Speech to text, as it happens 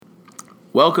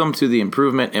Welcome to the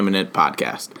Improvement Imminent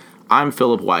podcast. I'm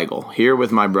Philip Weigel, here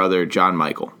with my brother John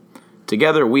Michael.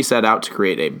 Together, we set out to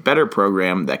create a better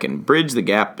program that can bridge the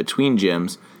gap between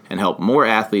gyms and help more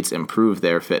athletes improve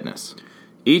their fitness.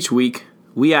 Each week,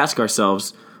 we ask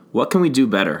ourselves, what can we do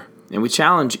better? And we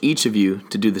challenge each of you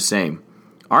to do the same.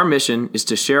 Our mission is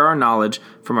to share our knowledge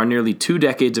from our nearly 2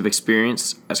 decades of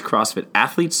experience as CrossFit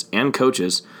athletes and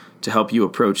coaches to help you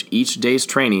approach each day's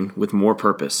training with more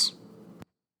purpose.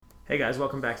 Hey guys,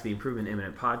 welcome back to the Improvement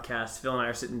Imminent podcast. Phil and I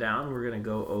are sitting down. We're going to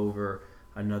go over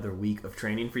another week of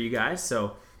training for you guys.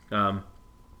 So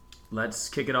let's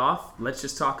kick it off. Let's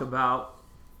just talk about,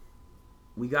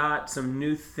 we got some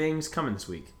new things coming this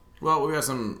week. Well, we got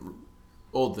some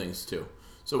old things too.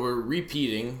 So we're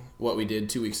repeating what we did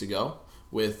 2 weeks ago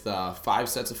with 5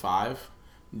 sets of 5,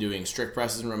 doing strict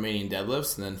presses and Romanian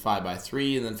deadlifts, and then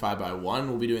 5x3, and then 5x1.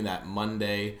 We'll be doing that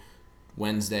Monday,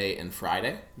 Wednesday, and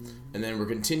Friday. Mm-hmm. And then we're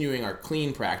continuing our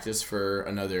clean practice for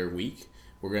another week.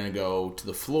 We're going to go to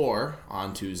the floor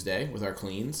on Tuesday with our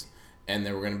cleans, and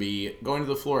then we're going to be going to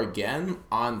the floor again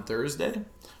on Thursday,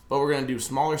 but we're going to do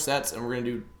smaller sets, and we're going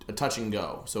to do a touch and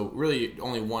go. So really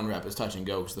only one rep is touch and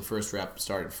go because the first rep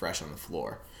started fresh on the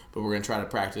floor. But we're going to try to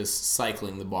practice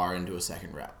cycling the bar into a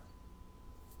second rep.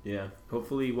 Yeah,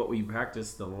 hopefully what we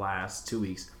practiced the last 2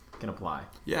 weeks can apply.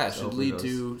 Yeah, it should lead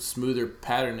to smoother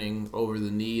patterning over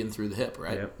the knee and through the hip,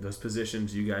 right? Yep, those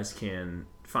positions you guys can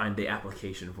find the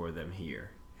application for them here.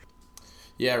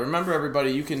 Yeah, remember everybody,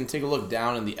 you can take a look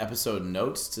down in the episode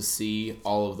notes to see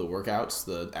all of the workouts,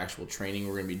 the actual training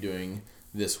we're going to be doing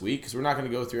this week, because we're not going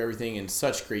to go through everything in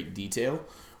such great detail.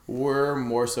 We're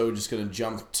more so just going to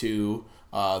jump to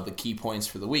the key points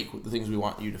for the week, the things we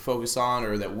want you to focus on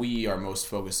or that we are most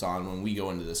focused on when we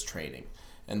go into this training.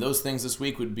 And those things this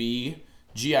week would be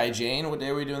GI Jane. What day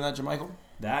are we doing that, Jermichael?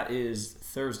 That is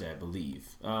Thursday, I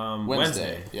believe.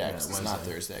 Wednesday. Yeah, because it's not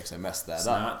Thursday because I messed that up. It's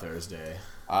not Thursday.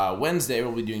 Wednesday,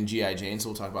 we'll be doing GI Jane, so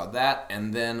we'll talk about that.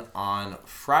 And then on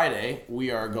Friday,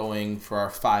 we are going for our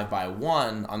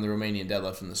 5x1 on the Romanian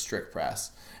deadlift and the strict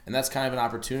press. And that's kind of an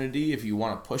opportunity, if you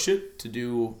want to push it, to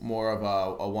do more of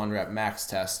a 1-rep max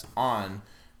test on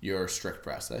your strict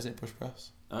press. Did I say push press?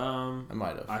 I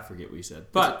might have. I forget what you said.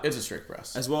 But it's a strict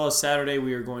press. As well as Saturday,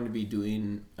 we are going to be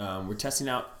doing, we're testing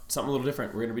out something a little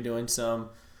different. We're going to be doing some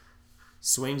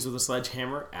swings with a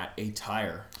sledgehammer at a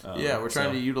tire. We're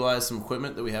trying to utilize some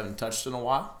equipment that we haven't touched in a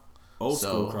while. Old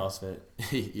school CrossFit.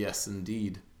 Yes,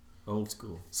 indeed. Old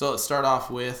school. So let's start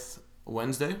off with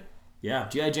Wednesday. Yeah,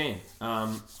 GI Jane.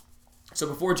 So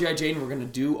before GI Jane, we're going to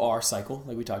do our cycle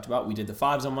like we talked about. We did the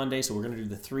 5s on Monday, so we're going to do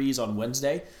the 3s on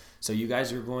Wednesday. So you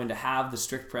guys are going to have the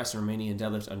strict press and Romanian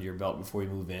deadlift under your belt before we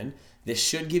move in. This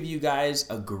should give you guys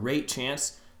a great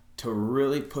chance to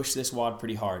really push this WOD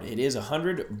pretty hard. It is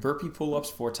 100 burpee pull-ups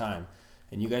 4 times.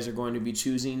 And you guys are going to be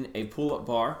choosing a pull-up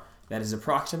bar that is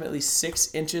approximately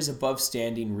 6 inches above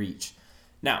standing reach.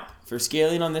 Now, for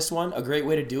scaling on this one, a great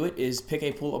way to do it is pick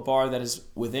a pull-up bar that is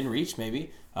within reach, maybe.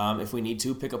 If we need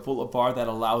to, pick a pull-up bar that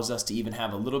allows us to even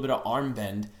have a little bit of arm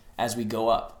bend as we go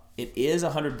up. It is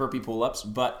 100 burpee pull-ups,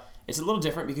 but it's a little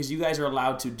different because you guys are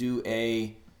allowed to do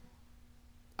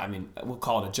we'll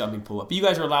call it a jumping pull-up. You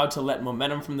guys are allowed to let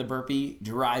momentum from the burpee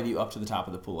drive you up to the top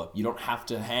of the pull-up. You don't have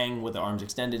to hang with the arms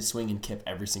extended, swing, and kip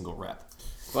every single rep.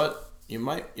 But you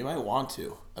might want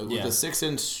to. With a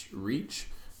 6-inch reach,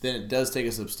 then it does take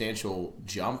a substantial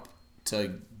jump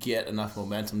to get enough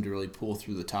momentum to really pull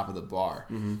through the top of the bar.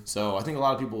 Mm-hmm. So I think a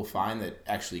lot of people will find that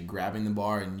actually grabbing the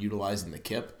bar and utilizing the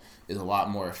kip is a lot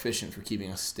more efficient for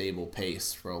keeping a stable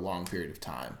pace for a long period of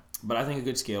time. But I think a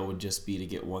good scale would just be to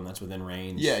get one that's within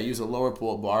range. Yeah, use a lower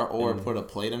pull-up bar or put a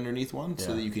plate underneath one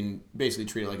so that you can basically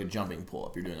treat it like a jumping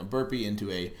pull-up. You're doing a burpee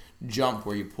into a jump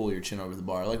where you pull your chin over the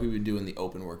bar like we would do in the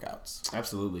open workouts.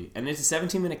 Absolutely. And it's a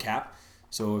 17-minute cap.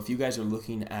 So if you guys are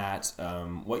looking at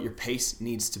what your pace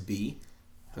needs to be,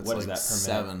 what is that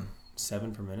per minute?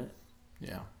 7 per minute?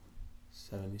 Yeah.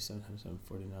 77 times 7,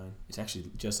 49. It's actually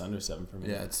just under 7 per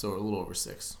minute. Yeah, it's so a little over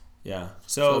 6. Yeah.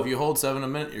 So if you hold 7 a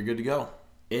minute, you're good to go.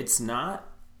 It's not...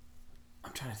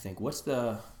 I'm trying to think.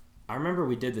 I remember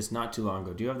we did this not too long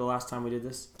ago. Do you have the last time we did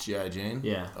this? GI Jane?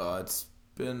 Yeah. It's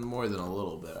been more than a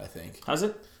little bit, I think. Has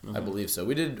it? Okay. I believe so.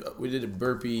 We did a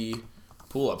burpee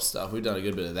pull-up stuff. We've done a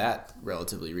good bit of that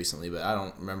relatively recently, but I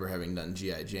don't remember having done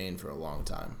GI Jane for a long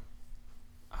time.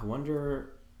 I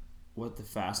wonder what the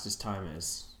fastest time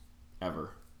is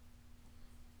ever.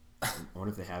 I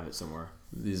wonder if they have it somewhere.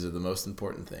 These are the most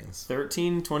important things.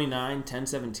 13, 29, 10,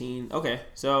 17. Okay,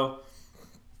 so...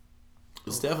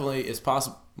 It's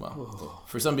possible. Well,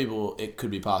 for some people, it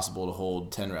could be possible to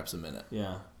hold 10 reps a minute.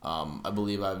 Yeah. I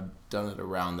believe I've done it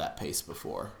around that pace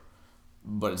before.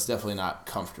 but it's definitely not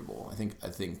comfortable. I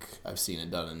think I've seen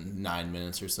it done in 9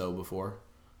 minutes or so before.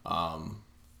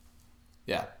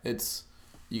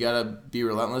 You gotta be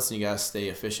relentless and you gotta stay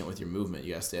efficient with your movement.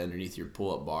 You gotta stay underneath your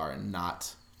pull-up bar and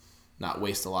not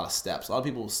waste a lot of steps. A lot of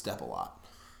people step a lot.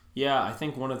 Yeah, I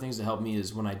think one of the things that helped me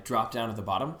is when I drop down at the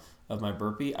bottom of my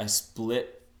burpee, I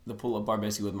split the pull-up bar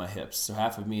basically with my hips. So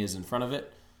half of me is in front of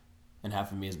it and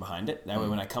half of me is behind it. That way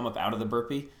when I come up out of the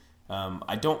burpee,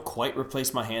 I don't quite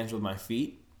replace my hands with my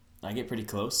feet. I get pretty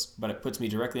close, but it puts me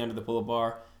directly under the pull-up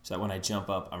bar so that when I jump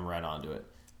up, I'm right onto it.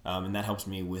 And that helps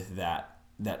me with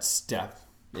that step.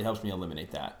 It helps me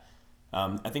eliminate that.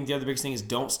 I think the other biggest thing is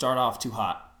don't start off too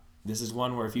hot. This is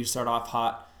one where if you start off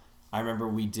hot, I remember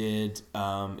we did,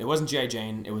 it wasn't G.I.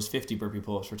 Jane, it was 50 burpee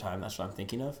pull-ups per time. That's what I'm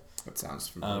thinking of. That sounds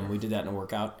familiar. We did that in a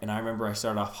workout, and I remember I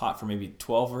started off hot for maybe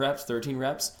 12 reps, 13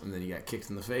 reps. And then you got kicked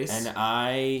in the face. And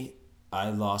I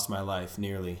lost my life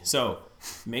nearly. So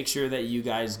make sure that you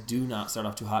guys do not start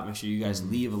off too hot. Make sure you guys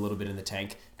leave a little bit in the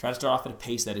tank. Try to start off at a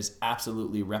pace that is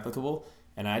absolutely replicable.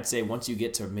 And I'd say once you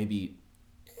get to maybe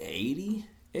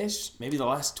 80-ish, maybe the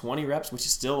last 20 reps, which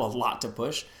is still a lot to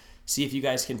push, see if you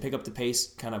guys can pick up the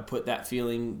pace, kind of put that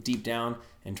feeling deep down,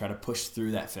 and try to push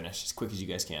through that finish as quick as you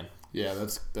guys can. Yeah,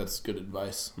 that's good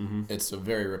advice. Mm-hmm. It's a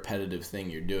very repetitive thing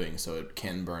you're doing, so it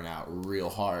can burn out real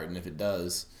hard. And if it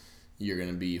does, you're going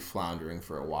to be floundering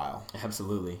for a while.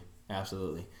 Absolutely.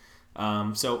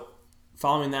 So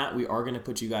following that, we are going to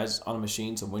put you guys on a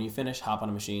machine. So when you finish, hop on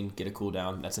a machine, get a cool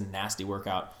down. That's a nasty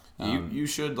workout. You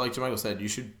should, like Michael said, you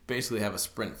should basically have a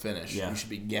sprint finish. Yeah. You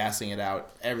should be gassing it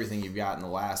out, everything you've got in the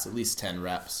last at least 10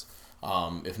 reps,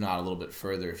 if not a little bit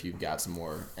further if you've got some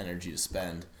more energy to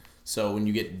spend. So when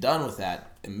you get done with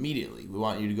that, immediately, we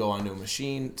want you to go onto a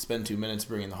machine, spend 2 minutes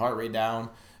bringing the heart rate down,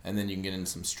 and then you can get into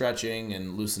some stretching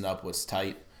and loosen up what's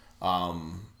tight,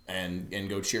 and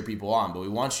go cheer people on. But we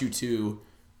want you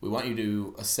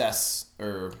to assess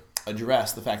or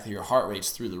address the fact that your heart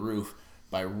rate's through the roof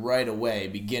by right away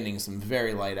beginning some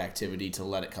very light activity to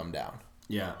let it come down.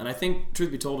 Yeah, and I think, truth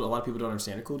be told, a lot of people don't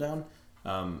understand a cool down.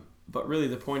 But really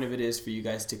the point of it is for you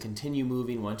guys to continue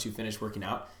moving once you finish working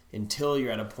out until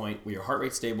you're at a point where your heart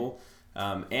rate's stable,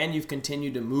 and you've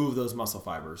continued to move those muscle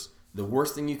fibers. The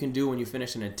worst thing you can do when you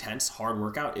finish an intense, hard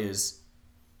workout is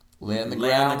lay on the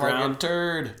ground like a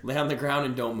turd. Lay on the ground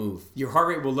and don't move. Your heart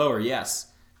rate will lower, yes.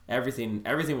 Everything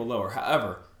will lower.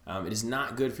 However, it is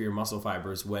not good for your muscle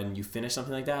fibers when you finish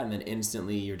something like that and then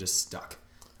instantly you're just stuck.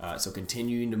 So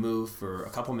continuing to move for a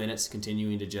couple minutes,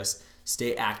 continuing to just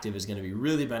stay active is going to be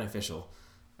really beneficial.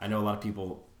 I know a lot of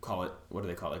people call it, what do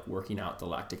they call it? Like working out the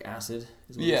lactic acid?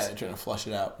 Yeah, trying to flush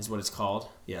it out. Is what it's called.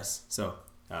 Yes. So,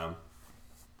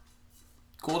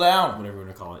 cool down. Whatever you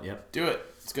want to call it. Yep. Do it.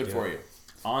 It's good for you.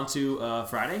 On to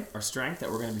Friday, our strength that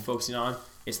we're going to be focusing on.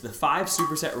 It's the 5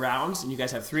 superset rounds, and you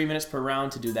guys have 3 minutes per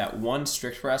round to do that 1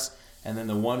 strict press and then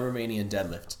the 1 Romanian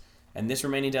deadlift. And this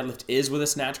Romanian deadlift is with a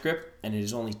snatch grip, and it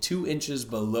is only 2 inches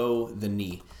below the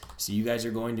knee. So you guys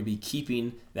are going to be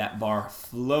keeping that bar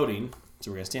floating. So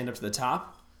we're going to stand up to the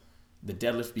top. The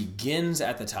deadlift begins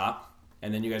at the top,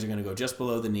 and then you guys are going to go just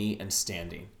below the knee and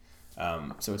standing.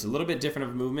 So it's a little bit different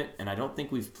of a movement, and I don't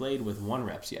think we've played with 1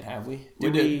 reps yet, have we?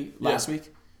 Did we last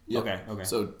week? Yep. Okay.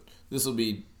 So this will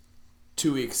be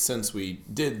 2 weeks since we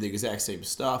did the exact same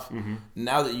stuff. Mm-hmm.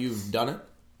 Now that you've done it,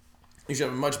 you should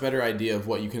have a much better idea of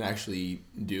what you can actually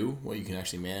do, what you can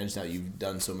actually manage. Now you've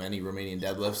done so many Romanian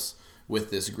deadlifts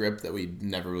with this grip that we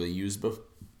never really used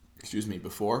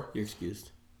before. You're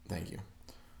excused. Thank you.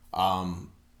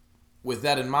 With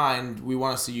that in mind, we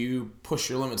want to see you push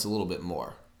your limits a little bit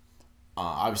more.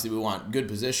 Obviously, we want good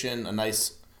position, a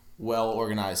nice,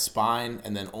 well-organized spine,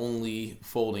 and then only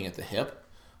folding at the hip.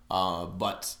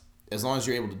 But as long as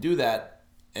you're able to do that,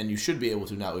 and you should be able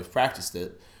to now that we've practiced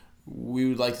it, we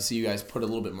would like to see you guys put a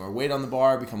little bit more weight on the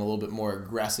bar, become a little bit more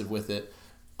aggressive with it.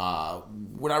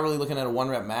 We're not really looking at a 1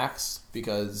 rep max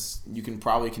because you can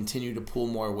probably continue to pull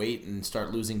more weight and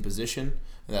start losing position,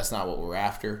 and that's not what we're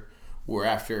after. We're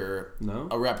after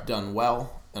a rep done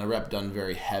well and a rep done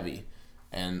very heavy.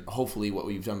 And hopefully what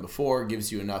we've done before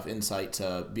gives you enough insight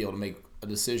to be able to make a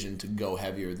decision to go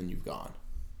heavier than you've gone.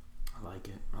 I like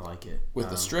it. With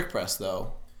the strict press,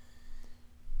 though,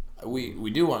 we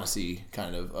do want to see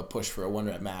kind of a push for a 1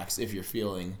 rep max if you're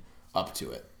feeling up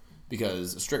to it.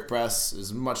 Because a strict press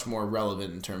is much more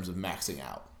relevant in terms of maxing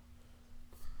out.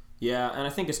 Yeah, and I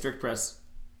think a strict press,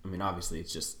 I mean, obviously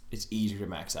it's easier to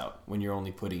max out when you're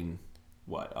only putting,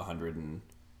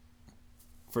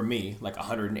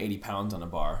 180 pounds on a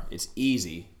bar. It's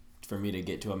easy for me to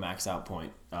get to a max out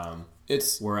point.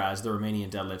 Whereas the Romanian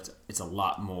deadlift, it's a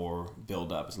lot more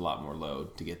build up, it's a lot more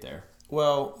load to get there.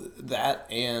 Well, that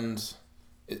and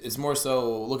It's more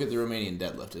so, look at the Romanian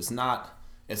deadlift. It's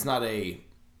not a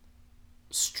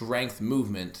strength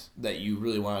movement that you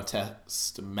really want to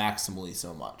test maximally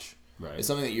so much. Right. It's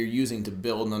something that you're using to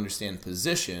build and understand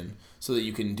position so that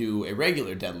you can do a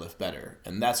regular deadlift better.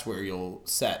 And that's where you'll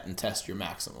set and test your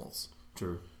maximals.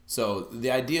 True. So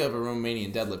the idea of a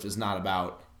Romanian deadlift is not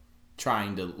about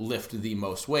trying to lift the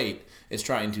most weight. It's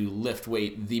trying to lift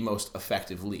weight the most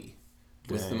effectively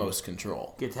with the most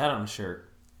control. Get that on a shirt.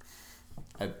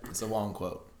 It's a long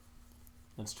quote.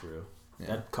 That's true. Yeah.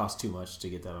 That costs too much to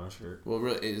get that on a shirt. Well,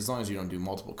 really, as long as you don't do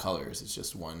multiple colors, it's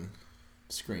just one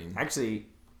screen. Actually,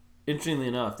 interestingly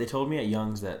enough, they told me at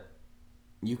Young's that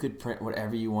you could print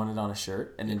whatever you wanted on a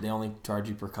shirt, and then they only charge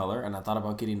you per color. And I thought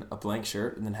about getting a blank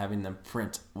shirt and then having them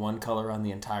print one color on the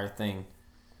entire thing.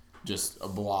 Just a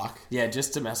block? Yeah,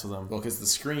 just to mess with them. Well, because the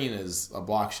screen is a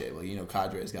block shape. Like,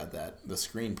 CADRE's got the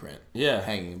screen print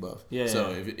hanging above. Yeah,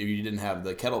 so if you didn't have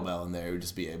the kettlebell in there, it would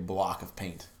just be a block of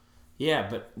paint. Yeah,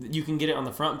 but you can get it on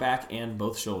the front, back, and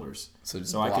both shoulders.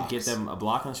 So I could get them a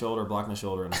block on the shoulder, a block on the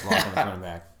shoulder, and a block on the front and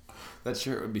back. That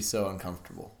shirt would be so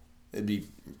uncomfortable. It'd be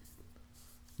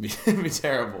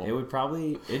terrible.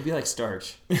 It'd be like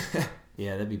starch.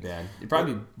 Yeah, that'd be bad. It'd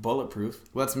probably be bulletproof.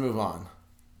 Let's move on.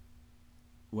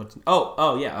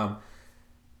 Yeah.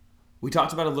 We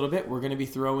talked about it a little bit. We're going to be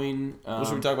throwing...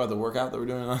 Should we talk about the workout that we're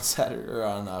doing on Saturday or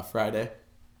on Friday?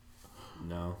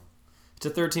 No. It's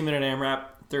a 13-minute AMRAP,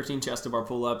 13 chest to bar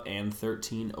pull-up, and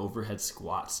 13 overhead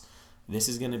squats. This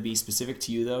is going to be specific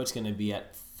to you, though. It's going to be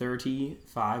at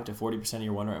 35 to 40% of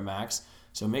your 1 rep max.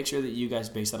 So make sure that you guys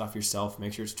base that off yourself.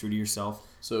 Make sure it's true to yourself.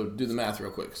 So do the math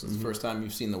real quick. So it's the first time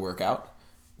you've seen the workout.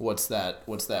 What's that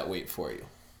weight for you?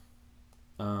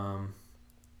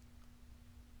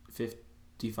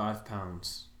 55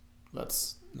 pounds.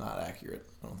 That's not accurate,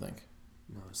 I don't think.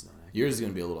 No, it's not accurate. Yours is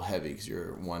going to be a little heavy because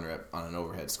your 1 rep on an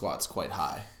overhead squat's quite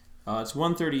high. It's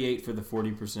 138 for the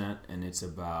 40%, and it's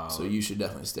about... So you should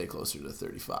definitely stay closer to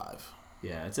 35.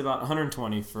 Yeah, it's about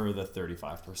 120 for the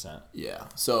 35%. Yeah.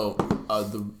 So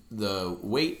the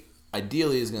weight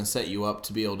ideally is going to set you up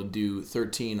to be able to do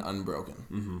 13 unbroken.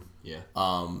 Mm-hmm. Yeah.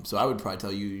 So I would probably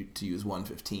tell you to use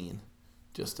 115,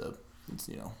 just to, it's,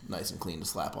 nice and clean to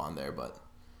slap on there. But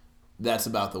that's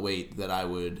about the weight that I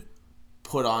would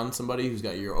put on somebody who's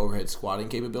got your overhead squatting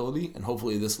capability, and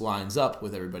hopefully this lines up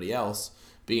with everybody else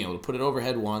being able to put it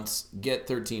overhead once, get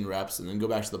 13 reps, and then go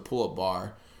back to the pull-up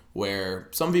bar, where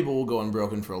some people will go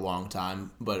unbroken for a long time,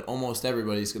 but almost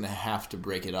everybody's going to have to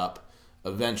break it up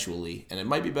eventually. And it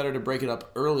might be better to break it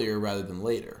up earlier rather than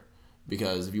later,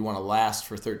 because if you want to last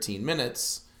for 13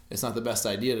 minutes, it's not the best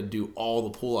idea to do all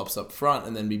the pull-ups up front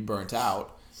and then be burnt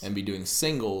out and be doing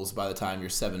singles by the time you're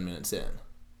 7 minutes in.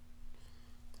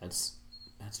 That's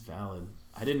valid.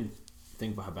 I didn't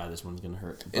think about how bad this one's going to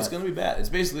hurt. It's going to be bad.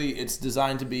 It's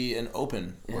designed to be an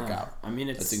open workout. I mean,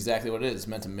 that's exactly what it is. It's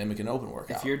meant to mimic an open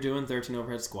workout. If you're doing 13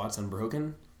 overhead squats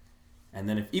unbroken, and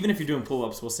then even if you're doing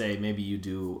pull-ups, we'll say maybe you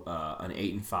do an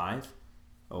 8 and 5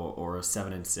 or a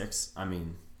 7 and 6. I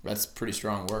mean, that's pretty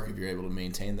strong work if you're able to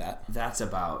maintain that. That's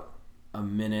about a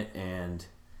minute and...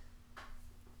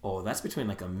 that's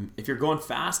between if you're going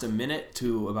fast, a minute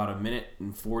to about a minute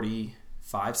and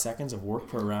 45 seconds of work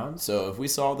per round. So if we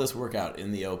saw this workout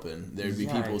in the open, there'd be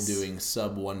people doing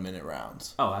sub 1 minute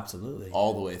rounds. Oh, absolutely.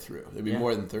 All the way through. There'd be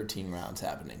more than 13 rounds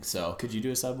happening. So could you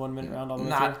do a sub 1 minute round all the way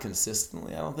through? Not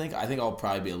consistently, I don't think. I think I'll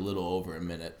probably be a little over a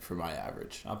minute for my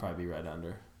average. I'll probably be right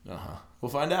under.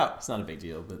 We'll find out. It's not a big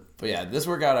deal, but yeah, this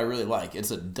workout I really like. It's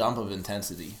a dump of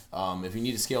intensity. If you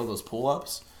need to scale those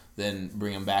pull-ups, then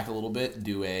bring them back a little bit.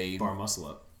 Do a bar muscle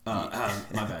up. My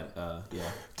bad. Yeah.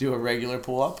 Do a regular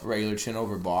pull-up, regular chin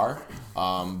over bar,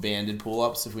 banded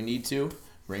pull-ups if we need to.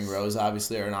 Ring rows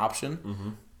obviously are an option. Mm-hmm.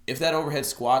 If that overhead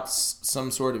squat's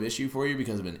some sort of issue for you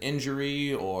because of an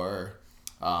injury or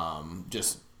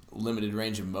just limited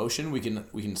range of motion, we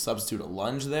can substitute a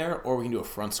lunge there, or we can do a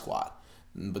front squat.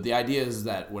 But the idea is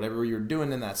that whatever you're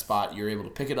doing in that spot, you're able to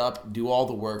pick it up, do all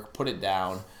the work, put it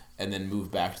down, and then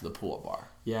move back to the pull-up bar.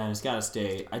 Yeah, and it's got to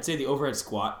stay. I'd say the overhead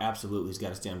squat absolutely has got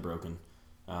to stay unbroken.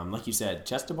 Like you said,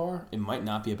 chest to bar, it might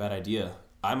not be a bad idea.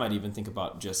 I might even think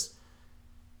about just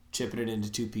chipping it into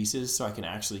 2 pieces so I can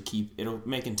actually it'll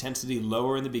make intensity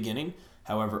lower in the beginning.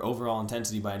 However, overall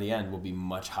intensity by the end will be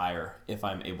much higher if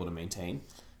I'm able to maintain.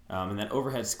 And that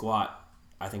overhead squat,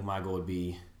 I think my goal would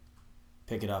be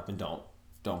pick it up and don't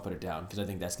put it down, because I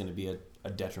think that's going to be a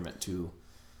detriment to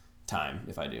time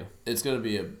if I do. It's going to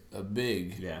be a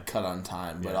big cut on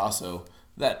time, but also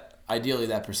that ideally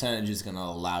that percentage is going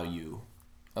to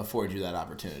afford you that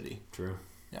opportunity. True.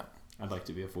 Yeah. I'd like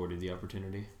to be afforded the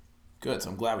opportunity. Good.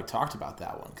 So I'm glad we talked about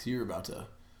that one, because you were about to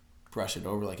brush it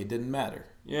over like it didn't matter.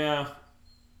 Yeah,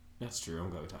 that's true. I'm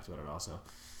glad we talked about it also.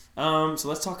 So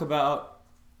let's talk about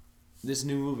this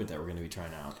new movement that we're going to be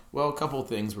trying out. Well, a couple of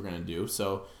things we're going to do.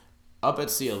 So up at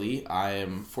CLE, I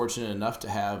am fortunate enough to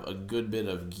have a good bit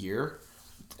of gear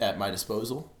at my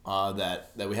disposal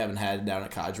that we haven't had down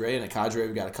at CADRE. And at CADRE,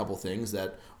 we've got a couple things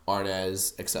that aren't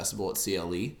as accessible at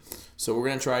CLE. So we're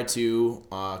going to try to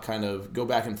kind of go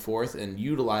back and forth and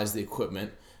utilize the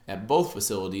equipment at both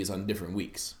facilities on different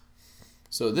weeks.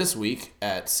 So this week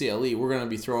at CLE, we're going to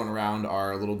be throwing around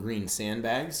our little green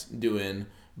sandbags, doing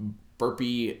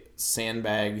burpee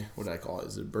sandbag, what did I call it?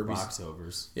 Is it burpee? Box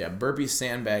overs. Yeah, burpee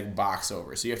sandbag box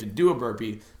over. So you have to do a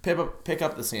burpee, pick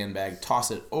up the sandbag,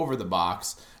 toss it over the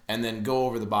box, and then go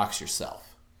over the box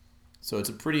yourself. So it's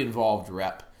a pretty involved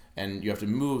rep, and you have to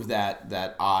move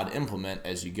that odd implement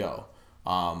as you go.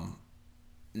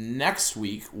 Next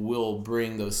week, we'll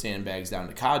bring those sandbags down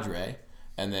to CADRE,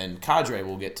 and then CADRE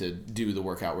will get to do the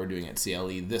workout we're doing at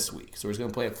CLE this week. So we're just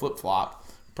going to play a flip-flop,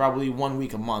 probably 1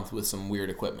 week a month with some weird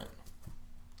equipment.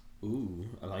 Ooh,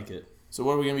 I like it. So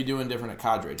what are we going to be doing different at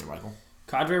CADRE, Jim Michael?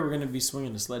 CADRE, we're going to be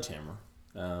swinging the sledgehammer.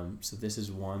 So this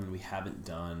is one we haven't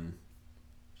done.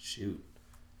 Shoot.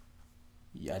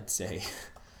 Yeah, I'd say...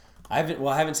 I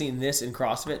haven't seen this in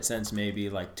CrossFit since maybe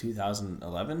like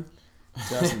 2011,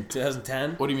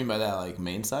 2010. What do you mean by that? Like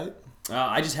main site?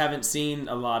 I just haven't seen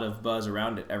a lot of buzz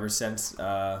around it ever since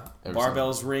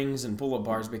barbells, rings, and pull-up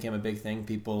bars became a big thing.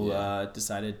 People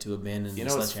decided to abandon the sledgehammer. You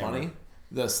know what's funny?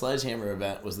 The sledgehammer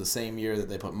event was the same year that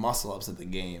they put muscle-ups at the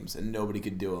games, and nobody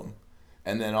could do them.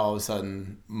 And then all of a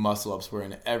sudden, muscle-ups were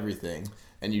in everything,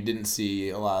 and you didn't see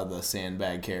a lot of the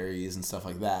sandbag carries and stuff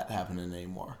like that happening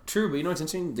anymore. True, but you know what's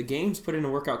interesting? The games put in a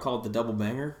workout called the double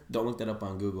banger. Don't look that up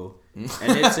on Google. And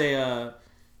it's a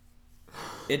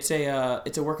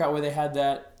workout where they had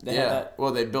that.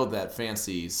 Well, they built that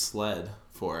fancy sled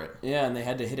for it. Yeah, and they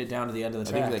had to hit it down to the end of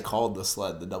the track. I think they called the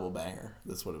sled the double banger.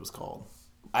 That's what it was called.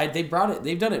 They brought it.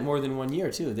 They've done it more than 1 year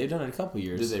too. They've done it a couple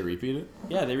years. Did they repeat it?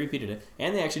 Yeah, they repeated it,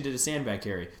 and they actually did a sandbag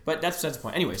carry. But that's the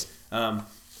point. Anyways,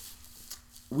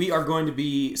 we are going to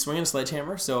be swinging a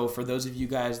sledgehammer. So for those of you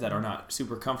guys that are not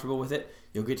super comfortable with it,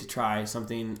 you'll get to try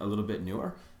something a little bit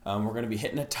newer. We're going to be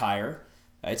hitting a tire.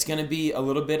 It's going to be a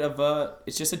little bit of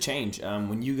it's just a change.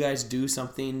 When you guys do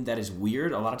something that is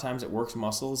weird, a lot of times it works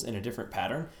muscles in a different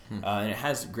pattern, and it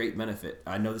has great benefit.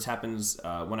 I know this happens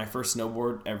when I first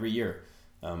snowboard every year.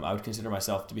 I would consider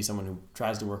myself to be someone who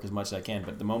tries to work as much as I can,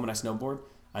 but the moment I snowboard,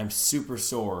 I'm super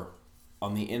sore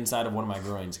on the inside of one of my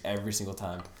groins every single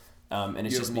time. And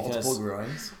it's just because multiple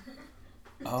groins.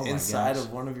 Oh inside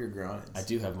of one of your groins. I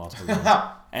do have multiple groins.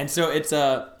 And so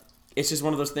it's just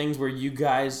one of those things where you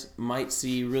guys might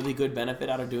see really good benefit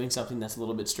out of doing something that's a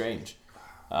little bit strange.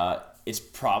 It's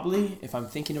probably, if I'm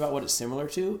thinking about what it's similar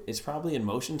to, it's probably in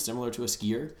motion similar to a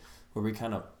skier, where we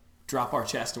kind of drop our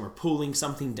chest and we're pulling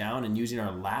something down and using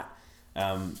our lat.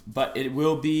 But it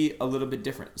will be a little bit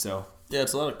different. So yeah,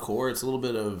 it's a lot of core. It's a little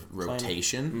bit of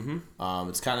rotation. Mm-hmm.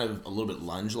 It's kind of a little bit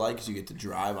lunge-like, because you get to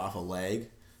drive off a leg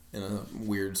in a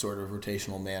weird sort of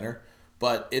rotational manner.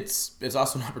 But it's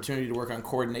also an opportunity to work on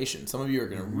coordination. Some of you are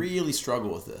going to really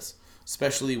struggle with this,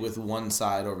 especially with one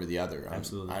side over the other.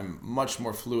 Absolutely. I'm much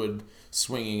more fluid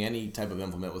swinging any type of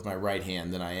implement with my right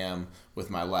hand than I am with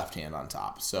my left hand on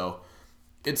top. So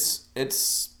it's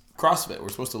CrossFit. We're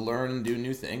supposed to learn and do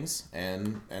new things,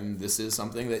 and this is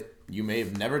something that you may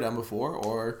have never done before,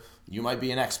 or you might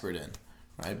be an expert in,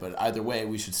 right? But either way,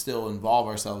 we should still involve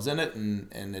ourselves in it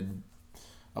and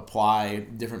apply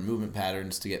different movement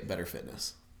patterns to get better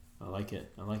fitness. I like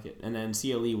it. And then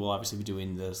CLE will obviously be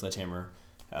doing the sledgehammer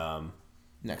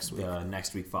next week. The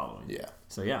next week following. Yeah.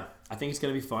 So yeah, I think it's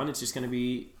going to be fun. It's just going to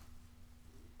be,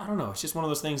 I don't know, it's just one of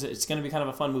those things that it's going to be kind of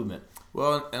a fun movement.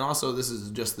 Well, and also this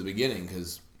is just the beginning,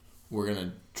 because we're going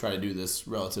to try to do this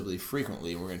relatively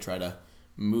frequently. We're going to try to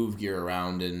move gear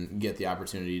around and get the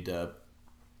opportunity to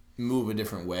move a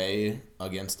different way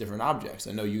against different objects.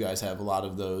 I know you guys have a lot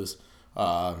of those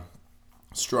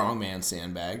strongman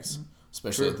sandbags,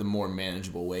 especially at the more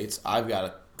manageable weights. I've got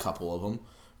a couple of them,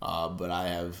 but I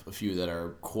have a few that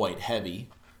are quite heavy.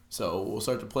 So we'll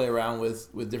start to play around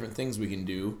with different things we can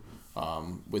do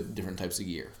with different types of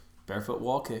gear. Barefoot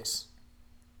wall kicks.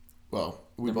 Well,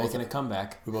 They're making a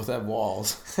comeback. We both have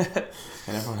walls, and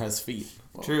everyone has feet.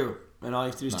 Well, true. And all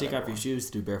you have to do is take off your shoes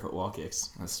to do barefoot wall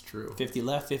kicks. That's true. 50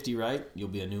 left, 50 right, you'll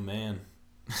be a new man.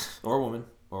 Or woman.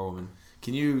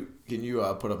 Can you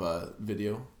put up a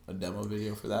demo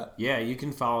video for that? Yeah, you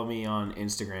can follow me on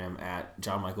Instagram at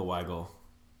John Michael Weigel.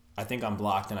 I think I'm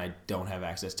blocked and I don't have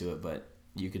access to it, but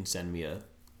you can send me a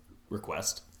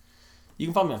request. You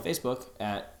can follow me on Facebook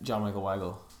at John Michael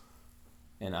Weigel.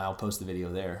 and I'll post the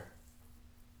video there.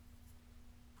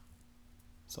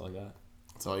 That's all I got.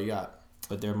 That's all you got.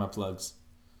 But they're my plugs.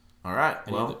 All right.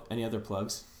 Any other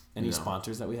plugs? Any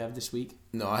sponsors that we have this week?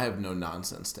 No, I have no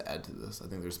nonsense to add to this. I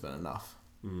think there's been enough.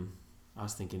 I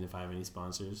was thinking if I have any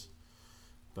sponsors,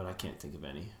 but I can't think of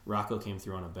any. Rocco came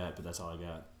through on a bet, but that's all I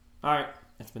got. All right.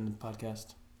 That's been the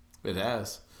podcast. It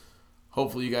has.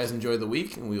 Hopefully you guys enjoyed the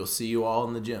week, and we will see you all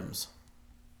in the gyms.